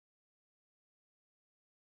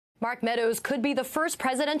Mark Meadows could be the first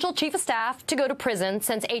presidential chief of staff to go to prison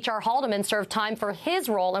since H.R. Haldeman served time for his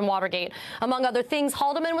role in Watergate. Among other things,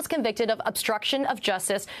 Haldeman was convicted of obstruction of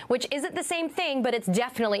justice, which isn't the same thing, but it's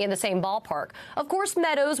definitely in the same ballpark. Of course,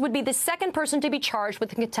 Meadows would be the second person to be charged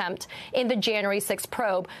with contempt in the January 6th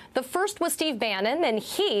probe. The first was Steve Bannon, and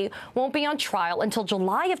he won't be on trial until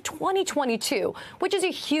July of 2022, which is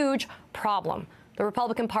a huge problem. The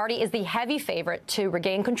Republican Party is the heavy favorite to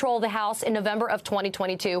regain control of the House in November of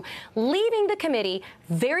 2022, leaving the committee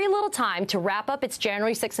very little time to wrap up its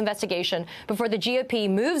January 6th investigation before the GOP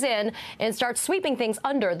moves in and starts sweeping things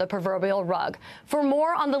under the proverbial rug. For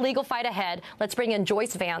more on the legal fight ahead, let's bring in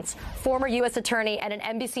Joyce Vance, former U.S. attorney and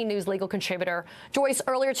an NBC News legal contributor. Joyce,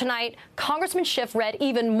 earlier tonight, Congressman Schiff read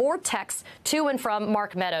even more texts to and from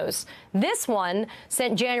Mark Meadows. This one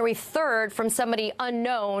sent January 3rd from somebody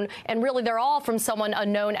unknown, and really they're all from someone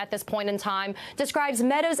unknown at this point in time, describes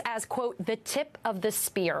Meadows as, quote, the tip of the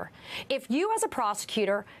spear. If you as a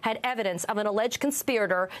prosecutor had evidence of an alleged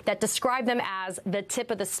conspirator that described them as the tip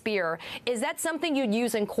of the spear, is that something you'd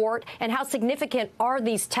use in court? And how significant are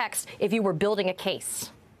these texts if you were building a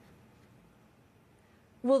case?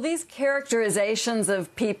 Well, these characterizations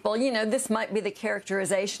of people, you know, this might be the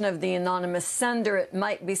characterization of the anonymous sender. It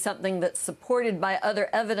might be something that's supported by other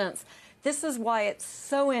evidence. This is why it's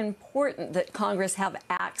so important that Congress have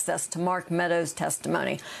access to Mark Meadows'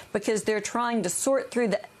 testimony, because they're trying to sort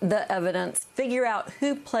through the evidence, figure out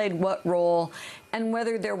who played what role, and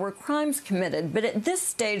whether there were crimes committed. But at this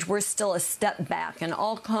stage, we're still a step back, and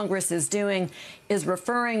all Congress is doing is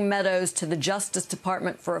referring Meadows to the Justice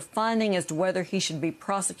Department for a finding as to whether he should be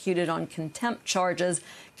prosecuted on contempt charges.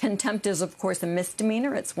 Contempt is, of course, a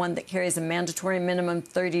misdemeanor. It's one that carries a mandatory minimum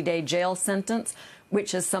 30-day jail sentence,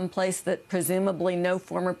 which is someplace that presumably no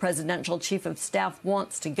former presidential chief of staff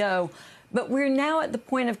wants to go. But we're now at the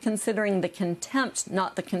point of considering the contempt,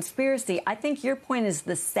 not the conspiracy. I think your point is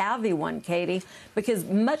the savvy one, Katie, because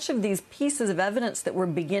much of these pieces of evidence that we're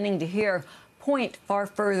beginning to hear point far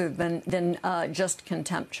further than just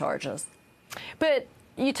contempt charges. But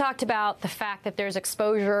you talked about the fact that there's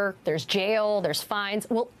exposure, there's jail, there's fines.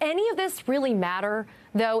 Will any of this really matter,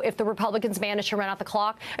 though, if the Republicans manage to run out the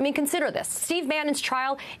clock? I mean, consider this. Steve Bannon's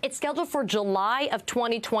trial, it's scheduled for July of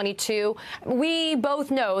 2022. We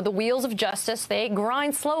both know the wheels of justice, they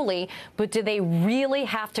grind slowly, but do they really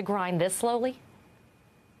have to grind this slowly?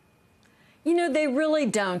 You know, they really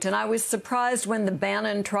don't. And I was surprised when the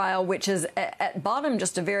Bannon trial, which is at bottom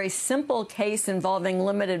just a very simple case involving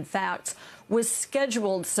limited facts, was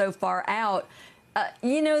scheduled so far out.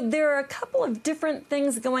 You know, there are a couple of different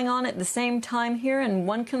things going on at the same time here. And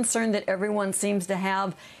one concern that everyone seems to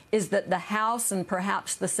have is that the House and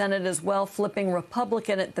perhaps the Senate as well, flipping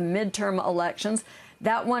Republican at the midterm elections.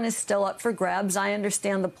 That one is still up for grabs. I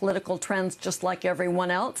understand the political trends just like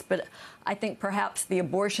everyone else, but I think perhaps the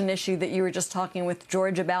abortion issue that you were just talking with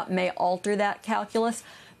George about may alter that calculus.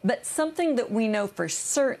 But something that we know for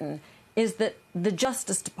certain is that the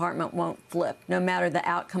Justice Department won't flip, no matter the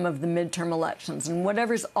outcome of the midterm elections. And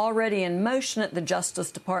whatever's already in motion at the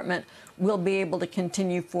Justice Department will be able to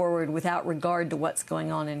continue forward without regard to what's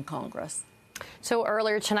going on in Congress. So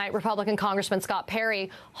earlier tonight, Republican Congressman Scott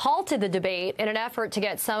Perry halted the debate in an effort to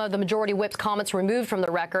get some of the Majority Whip's comments removed from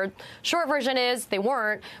the record. Short version is they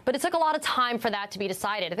weren't, but it took a lot of time for that to be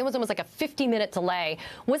decided. I think it was almost like a 50-minute delay.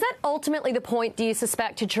 Was that ultimately the point, do you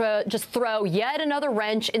suspect, to just throw yet another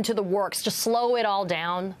wrench into the works, just slow it all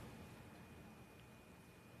down?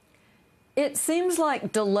 It seems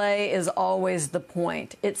like delay is always the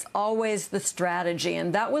point. It's always the strategy.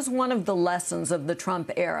 And that was one of the lessons of the Trump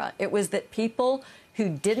era. It was that people who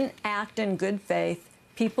didn't act in good faith,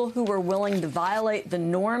 people who were willing to violate the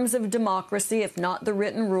norms of democracy, if not the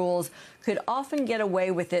written rules, could often get away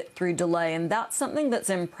with it through delay. And that's something that's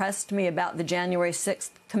impressed me about the January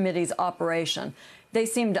 6th committee's operation. They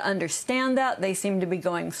seem to understand that. They seem to be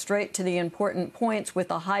going straight to the important points with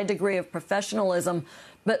a high degree of professionalism.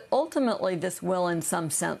 But ultimately, this will, in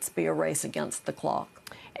some sense, be a race against the clock.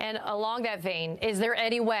 And along that vein, is there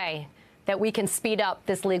any way that we can speed up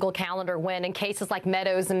this legal calendar when, in cases like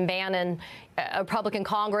Meadows and Bannon, a Republican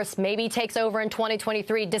Congress maybe takes over in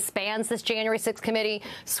 2023, disbands this January 6th committee,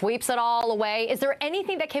 sweeps it all away? Is there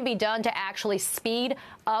anything that can be done to actually speed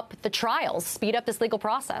up the trials, speed up this legal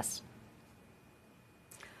process?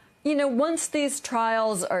 You know, once these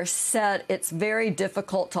trials are set, it's very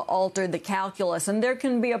difficult to alter the calculus, and there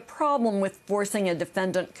can be a problem with forcing a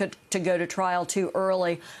defendant to go to trial too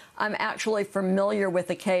early. I'm actually familiar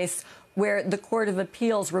with a case where the Court of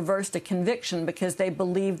Appeals reversed a conviction because they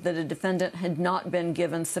believed that a defendant had not been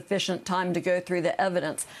given sufficient time to go through the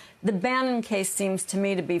evidence. The Bannon case seems to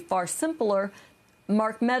me to be far simpler.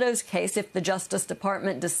 Mark Meadows' case, if the Justice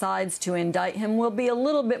Department decides to indict him, will be a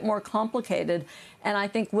little bit more complicated. And I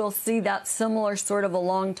think we'll see that similar sort of a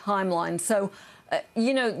long timeline. So,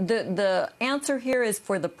 you know, the answer here is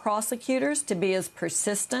for the prosecutors to be as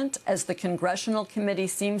persistent as the congressional committee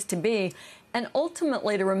seems to be, and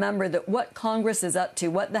ultimately to remember that what Congress is up to,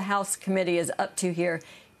 what the House committee is up to here,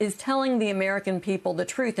 is telling the American people the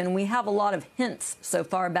truth. And we have a lot of hints so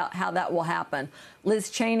far about how that will happen. Liz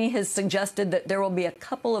Cheney has suggested that there will be a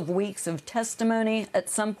couple of weeks of testimony at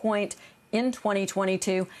some point in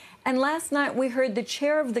 2022. And last night we heard the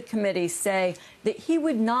chair of the committee say that he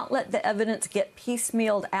would not let the evidence get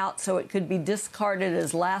piecemealed out so it could be discarded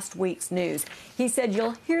as last week's news. He said,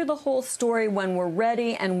 you'll hear the whole story when we're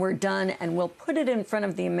ready and we're done, and we'll put it in front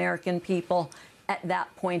of the American people at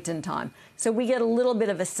that point in time. So we get a little bit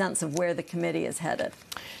of a sense of where the committee is headed.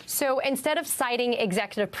 So instead of citing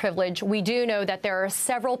executive privilege, we do know that there are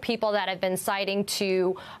several people that have been citing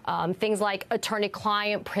to things like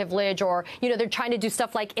attorney-client privilege, or, you know, they're trying to do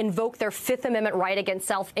stuff like invoke their Fifth Amendment right against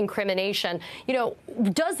self-incrimination. You know,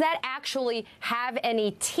 does that actually have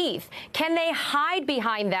any teeth? Can they hide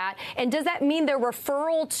behind that? And does that mean their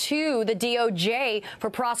referral to the DOJ for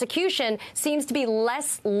prosecution seems to be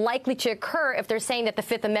less likely to occur if they're saying that the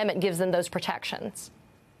Fifth Amendment gives them those protections?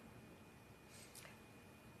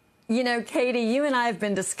 You know, Katie, you and I have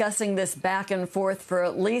been discussing this back and forth for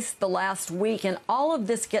at least the last week, and all of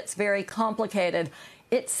this gets very complicated.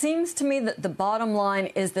 It seems to me that the bottom line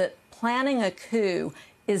is that planning a coup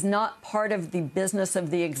is not part of the business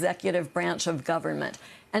of the executive branch of government.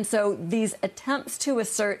 And so these attempts to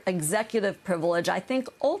assert executive privilege, I think,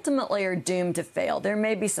 ultimately are doomed to fail. There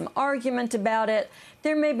may be some argument about it.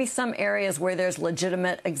 There may be some areas where there's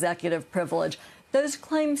legitimate executive privilege. Those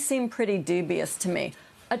claims seem pretty dubious to me.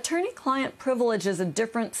 Attorney-client privilege is a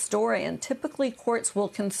different story, and typically courts will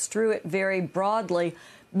construe it very broadly.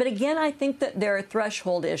 But again, I think that there are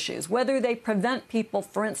threshold issues, whether they prevent people,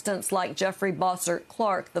 for instance, like Jeffrey Bossert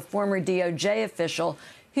Clark, the former DOJ official,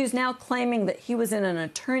 who's now claiming that he was in an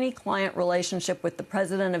attorney-client relationship with the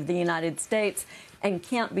President of the United States and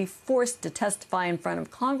can't be forced to testify in front of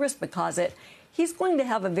Congress because he's going to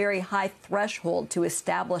have a very high threshold to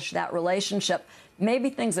establish that relationship. Maybe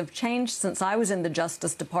things have changed since I was in the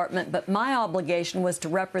Justice Department, but my obligation was to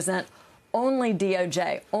represent only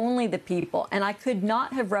DOJ, only the people. And I could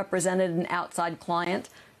not have represented an outside client,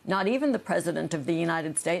 not even the President of the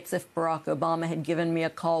United States, if Barack Obama had given me a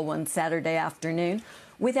call one Saturday afternoon,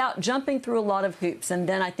 without jumping through a lot of hoops. And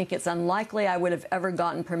then I think it's unlikely I would have ever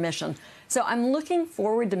gotten permission. So I'm looking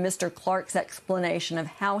forward to Mr. Clark's explanation of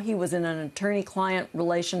how he was in an attorney-client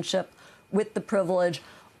relationship with the privilege.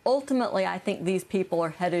 Ultimately, I think these people are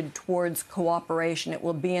headed towards cooperation. It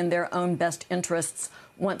will be in their own best interests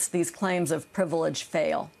once these claims of privilege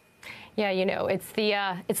fail. Yeah, you know, it's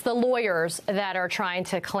the lawyers that are trying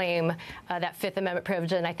to claim that Fifth Amendment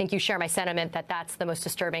privilege, and I think you share my sentiment that that's the most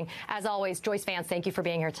disturbing. As always, Joyce, Vance, thank you for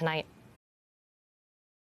being here tonight.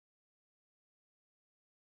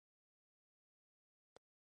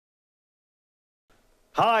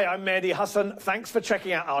 Hi, I'm Mehdi Hasan. Thanks for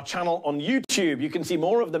checking out our channel on YouTube. You can see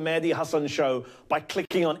more of the Mehdi Hasan Show by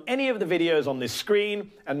clicking on any of the videos on this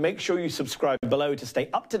screen, and make sure you subscribe below to stay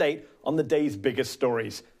up to date on the day's biggest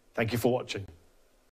stories. Thank you for watching.